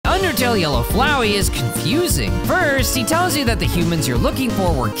Undertale Yellow Flowey is confusing. First, he tells you that the humans you're looking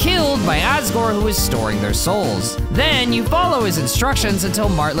for were killed by Asgore, who is storing their souls. Then you follow his instructions until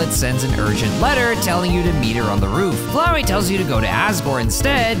Martlet sends an urgent letter telling you to meet her on the roof. Flowey tells you to go to Asgore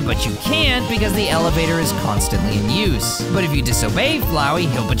instead, but you can't because the elevator is constantly in use. But if you disobey Flowey,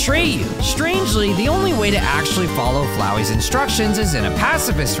 he'll betray you. Strangely, the only way to actually follow Flowey's instructions is in a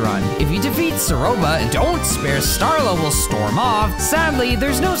pacifist run. If you defeat Saroba and don't spare Starla will storm off. Sadly,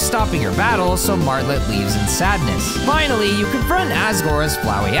 there's no stopping your battle, so Martlet leaves in sadness. Finally, you confront Asgore as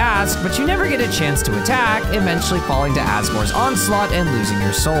Flowey asked, but you never get a chance to attack, eventually falling to Asgore's onslaught and losing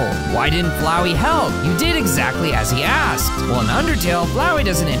your soul. Why didn't Flowey help? You did exactly as he asked. Well, in Undertale, Flowey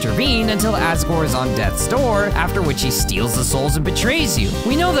doesn't intervene until Asgore is on death's door, after which he steals the souls and betrays you.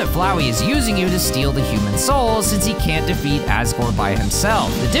 We know that Flowey is using you to steal the human souls since he can't defeat Asgore by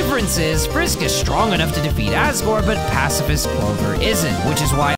himself. The difference is, Frisk is strong enough to defeat Asgore, but Pacifist Clover isn't, which is why